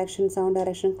എങ്ങോട്ട് ഡയറക്ഷൻ? Sound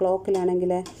direction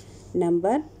ക്ലോക്കിലാണെങ്കിൽ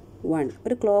number 1.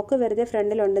 ഒരു ക്ലോക്ക് വെറുതെ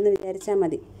ഫ്രണ്ടിലുണ്ടെന്ന് വിചാരിച്ചാൽ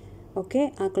മതി. ഓക്കെ,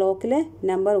 ആ ക്ലോക്കിൽ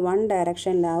നമ്പർ 1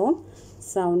 ഡയറക്ഷനിലാവും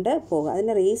സൗണ്ട് പോകുക.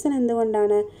 അതിൻ്റെ റീസൺ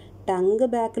എന്തുകൊണ്ടാണ്? ടങ്ക്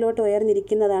ബാക്കിലോട്ട്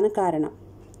ഉയർന്നിരിക്കുന്നതാണ് കാരണം.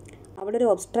 അവിടെ ഒരു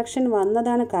ഒബ്സ്ട്രക്ഷൻ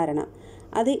വന്നതാണ് കാരണം.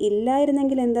 അത്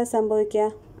ഇല്ലായിരുന്നെങ്കിൽ എന്താ സംഭവിക്കുക?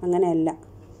 അങ്ങനെയല്ല.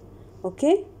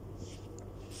 ഓക്കെ,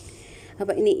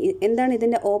 അപ്പോൾ ഇനി എന്താണ്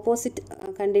ഇതിൻ്റെ ഓപ്പോസിറ്റ്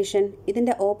കണ്ടീഷൻ?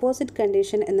 ഇതിൻ്റെ ഓപ്പോസിറ്റ്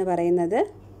കണ്ടീഷൻ എന്ന് പറയുന്നത്,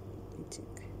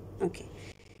 ഓക്കെ,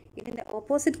 ഇതിൻ്റെ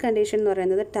ഓപ്പോസിറ്റ് കണ്ടീഷൻ എന്ന്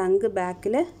പറയുന്നത് ടങ്ക്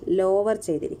ബാക്കിൽ ലോവർ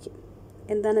ചെയ്തിരിക്കും.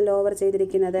 എന്താണ് ലോവർ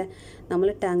ചെയ്തിരിക്കുന്നത്? നമ്മൾ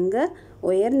ടങ്ക്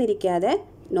ഉയർന്നിരിക്കാതെ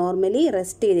നോർമലി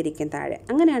റെസ്റ്റ് ചെയ്തിരിക്കും താഴെ.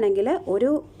 അങ്ങനെയാണെങ്കിൽ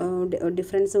ഒരു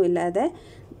ഡിഫറൻസും ഇല്ലാതെ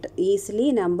ഈസിലി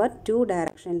നമ്പർ 2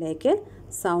 ഡയറക്ഷനിലേക്ക്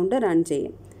സൗണ്ട് റൺ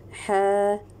ചെയ്യും. ഹ,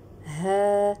 ഹ,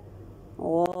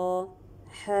 ഓ,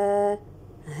 ഹ,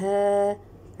 ഹ,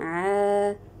 ആ,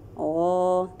 ഓ.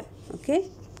 ഓക്കെ,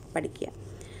 പഠിക്കുക.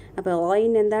 അപ്പോൾ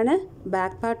ഓയിൻ എന്താണ്?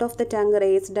 Back part of the tongue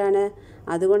raised ആണ്,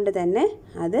 അതുകൊണ്ട് തന്നെ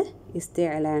അത്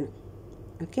ഇസ്തിഅലാണ്.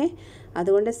 ഓക്കെ,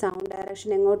 അതുകൊണ്ട് സൗണ്ട് ഡയറക്ഷൻ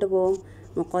എങ്ങോട്ട് പോകും?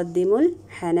 മുഖദ്ദിമുൽ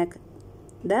ഹനക്,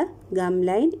 ദ ഗം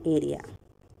ലൈൻ ഏരിയ.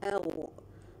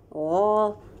 ഓ,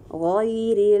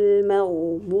 ഗൈരിൽ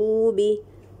മഗ്ദൂബി,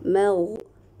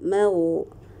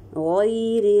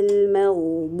 ഗൈരിൽ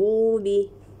മഗ്ദൂബി,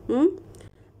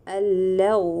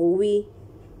 അല്ലഗ്വി,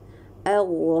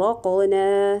 അഗ്റഖ്നാ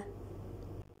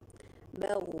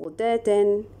ബഗ്തതൻ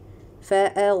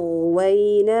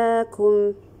ഫഅഗ്വൈനാകും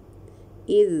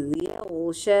ഇദ്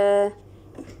യഗ്ഷാ.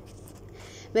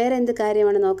 വേറെ എന്ത്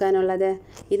കാര്യമാണ് നോക്കാനുള്ളത്?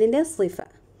 ഇതിൻ്റെ സിഫ.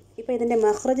 ഇപ്പോൾ ഇതിൻ്റെ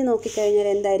മഖ്റജ് നോക്കിക്കഴിഞ്ഞാൽ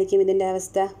എന്തായിരിക്കും ഇതിൻ്റെ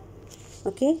അവസ്ഥ?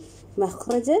 ഓക്കെ,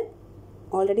 മഖ്റജ്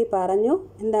ഓൾറെഡി പറഞ്ഞു,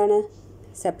 എന്താണ്?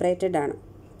 സെപ്പറേറ്റഡ് ആണ്.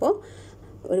 അപ്പോൾ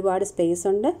ഒരുപാട് സ്പേസ്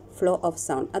ഉണ്ട്, ഫ്ലോ ഓഫ്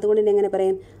സൗണ്ട്. അതുകൊണ്ട് തന്നെ എങ്ങനെ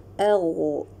പറയും?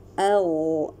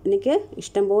 എനിക്ക്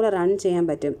ഇഷ്ടം പോലെ റൺ ചെയ്യാൻ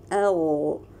പറ്റും.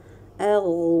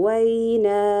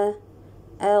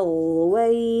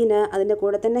 അതിൻ്റെ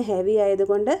കൂടെ തന്നെ ഹെവി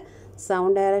ആയതുകൊണ്ട്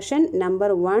സൗണ്ട് ഡയറക്ഷൻ നമ്പർ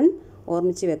 1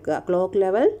 ഓർമ്മിച്ച് വെക്കുക. ക്ലോക്ക്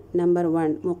ലെവൽ നമ്പർ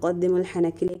 1 മുഖദ്ദിമുൽ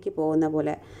ഹനക്കിലേക്ക് പോകുന്ന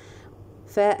പോലെ.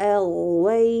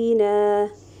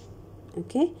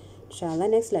 ഓക്കെ, ഇൻഷാല്ലാ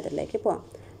നെക്സ്റ്റ് ലെറ്ററിലേക്ക് പോവാം.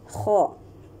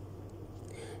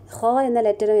 ഹോ എന്ന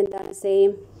ലെറ്ററും എന്താണ്? Same,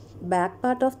 back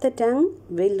part of the tongue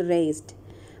will raised.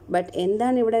 But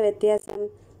എന്താണ് ഇവിടെ വ്യത്യാസം?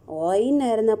 ഓയിൻ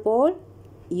ആയിരുന്നപ്പോൾ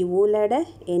യൂലയുടെ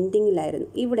എൻഡിങ്ങിലായിരുന്നു,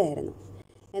 ഇവിടെ ആയിരുന്നു.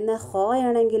 എന്നാൽ ഹോ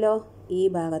ആണെങ്കിലോ ഈ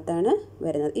ഭാഗത്താണ്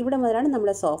വരുന്നത്. ഇവിടെ മുതലാണ്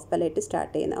നമ്മുടെ സോഫ്റ്റ് പലേറ്റ്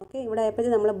സ്റ്റാർട്ട് ചെയ്യുന്നത്. ഓക്കെ, ഇവിടെ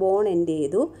ആയപ്പോഴത്തേക്ക് നമ്മൾ ബോൺ എൻഡ്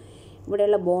ചെയ്തു,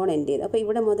 ഇവിടെയുള്ള ബോൺ എൻഡ് ചെയ്തു. അപ്പോൾ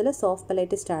ഇവിടെ മുതൽ സോഫ്റ്റ്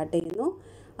പലേറ്റ് സ്റ്റാർട്ട് ചെയ്യുന്നു.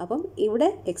 അപ്പം ഇവിടെ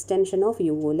എക്സ്റ്റൻഷൻ ഓഫ്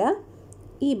യൂല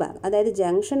ഈ ഭാഗം, അതായത്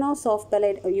ജംഗ്ഷൻ ഓഫ് സോഫ്റ്റ്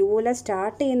പലേറ്റ് യൂല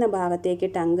സ്റ്റാർട്ട് ചെയ്യുന്ന ഭാഗത്തേക്ക്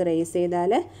ടങ്ക് റേസ്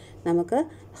ചെയ്താൽ നമുക്ക്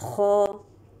ഹോ,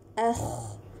 അഹ്,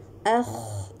 അഹ്,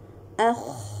 അഹ്,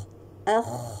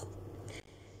 അഹ്.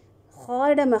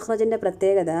 ഹോയുടെ മഖ്റജിൻ്റെ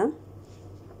പ്രത്യേകത,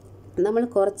 നമ്മൾ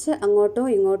കുറച്ച് അങ്ങോട്ടോ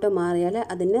ഇങ്ങോട്ടോ മാറിയാൽ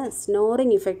അതിന്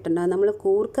സ്നോറിങ് ഇഫക്റ്റ് ഉണ്ടാകും. നമ്മൾ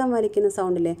കൂർക്കം വലിക്കുന്ന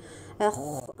സൗണ്ടില്ലേ,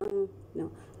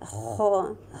 ഹോ,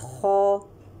 ഹോ,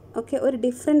 ഓക്കെ, ഒരു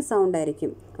ഡിഫറെൻറ്റ് സൗണ്ട്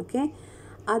ആയിരിക്കും. ഓക്കെ,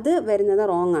 അത് വരുന്നത്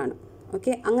റോങ് ആണ്.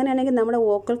 ഓക്കെ, അങ്ങനെയാണെങ്കിൽ നമ്മുടെ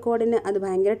വോക്കൽ കോഡിന് അത്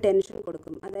ഭയങ്കര ടെൻഷൻ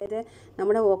കൊടുക്കും. അതായത്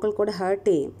നമ്മുടെ വോക്കൽ കോഡ് ഹേർട്ട്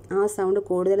ചെയ്യും ആ സൗണ്ട്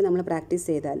കൂടുതൽ നമ്മൾ പ്രാക്ടീസ്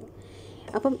ചെയ്താൽ.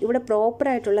 അപ്പം ഇവിടെ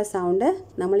പ്രോപ്പറായിട്ടുള്ള സൗണ്ട്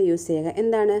നമ്മൾ യൂസ് ചെയ്യുക.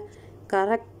 എന്താണ്?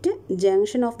 Correct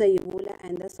junction of the യൂല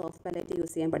and the soft പലേറ്റ്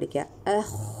use ചെയ്യാൻ പഠിക്കുക.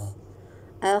 അഹ്,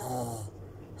 അഹ്,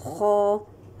 ഹോ,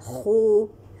 ഹു,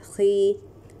 ഹി,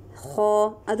 ഹോ.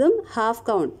 അതും ഹാഫ്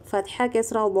കൗണ്ട്. ഫത്ഹ,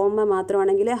 കെസ്റ, ബോമ്മ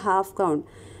മാത്രമാണെങ്കിൽ ഹാഫ് കൗണ്ട്.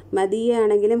 മദിയ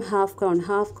ആണെങ്കിലും ഹാഫ്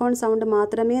കൗണ്ട് സൗണ്ട്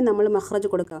മാത്രമേ നമ്മൾ മഖ്റജ്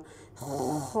കൊടുക്കുക.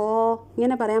 ഹോ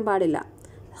ഇങ്ങനെ പറയാൻ പാടില്ല.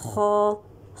 ഹോ,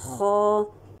 ഹോ,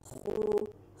 ഹു,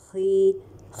 ഹി,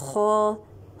 ഹോ,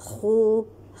 ഹു,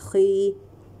 ഹി.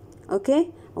 ഓക്കെ,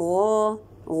 ഓ,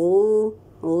 ഓ,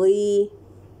 ഓയി.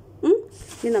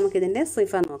 ഇനി നമുക്കിതിൻ്റെ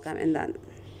സിഫ നോക്കാം എന്താണ്.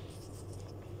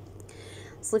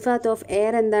 സിഫാത്ത് ഓഫ്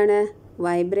എയർ എന്താണ്?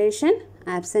 വൈബ്രേഷൻ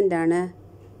ആബ്സെൻ്റ് ആണ്.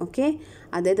 ഓക്കെ,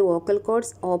 അതായത് വോക്കൽ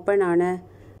കോഡ്സ് ഓപ്പൺ ആണ്,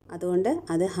 അതുകൊണ്ട്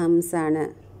അത് ഹംസ് ആണ്.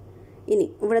 ഇനി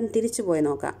ഇവിടെ തിരിച്ചു പോയി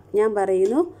നോക്കാം. ഞാൻ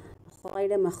പറയുന്നു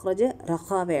ഹോയുടെ മഖ്റജ്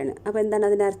റഖാവയാണ്. അപ്പോൾ എന്താണ്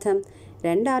അതിൻ്റെ അർത്ഥം?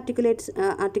 രണ്ട്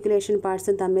ആർട്ടിക്കുലേഷൻ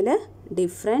പാർട്സും തമ്മിൽ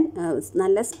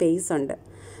നല്ല സ്പേസ് ഉണ്ട്.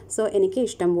 സോ എനിക്ക്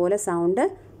ഇഷ്ടംപോലെ സൗണ്ട്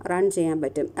റൺ ചെയ്യാൻ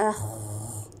പറ്റും.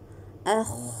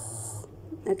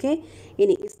 ഓക്കെ,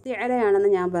 ഇനി ഇസ്തിഅലയാണെന്ന്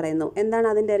ഞാൻ പറയുന്നു. എന്താണ്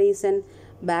അതിൻ്റെ reason?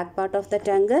 Back part of the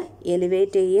tongue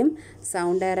elevate ചെയ്യും,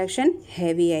 സൗണ്ട് ഡയറക്ഷൻ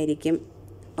ഹെവി ആയിരിക്കും.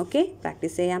 ഓക്കെ,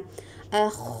 പ്രാക്ടീസ് ചെയ്യാം.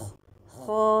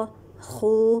 ഹോ,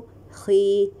 ഹു, ഹി,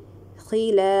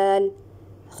 ഖിലാൽ,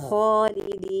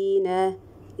 ഖാലിദീന,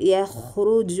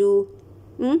 യഖ്റുജു,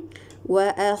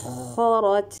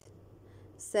 വഅഖറത്,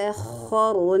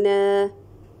 സഖർന,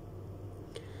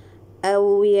 ഔ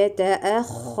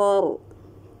യതഅഖർ,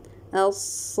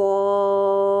 الصاخة.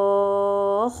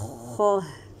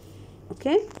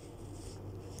 ഓക്കെ,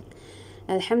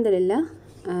 അൽഹംദുലില്ലാ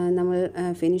നമ്മൾ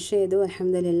ഫിനിഷ് ചെയ്തു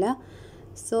അൽഹംദുലില്ലാ.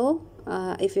 So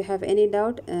if you have any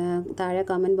doubt താഴെ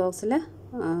കമൻറ്റ് ബോക്സിൽ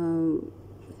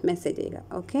മെസ്സേജ് ചെയ്യുക.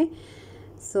 ഓക്കെ.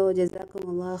 സോ ജസാക്കും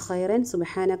അല്ലാഹു ഖൈറൻ.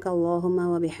 സുബ്ഹാനക അല്ലാഹുമ്മ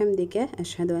വബിഹംദിക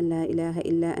അഷ്ഹദു അൻ ലാ ഇലാഹ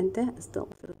ഇല്ലാ അൻത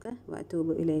അസ്തഗ്ഫിറുക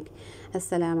വഅതൂബു ഇലൈക്.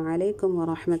 അസ്സലാമു അലൈക്കും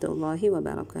വറഹ്മത്തുള്ളാഹി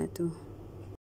വബറകാതുഹു.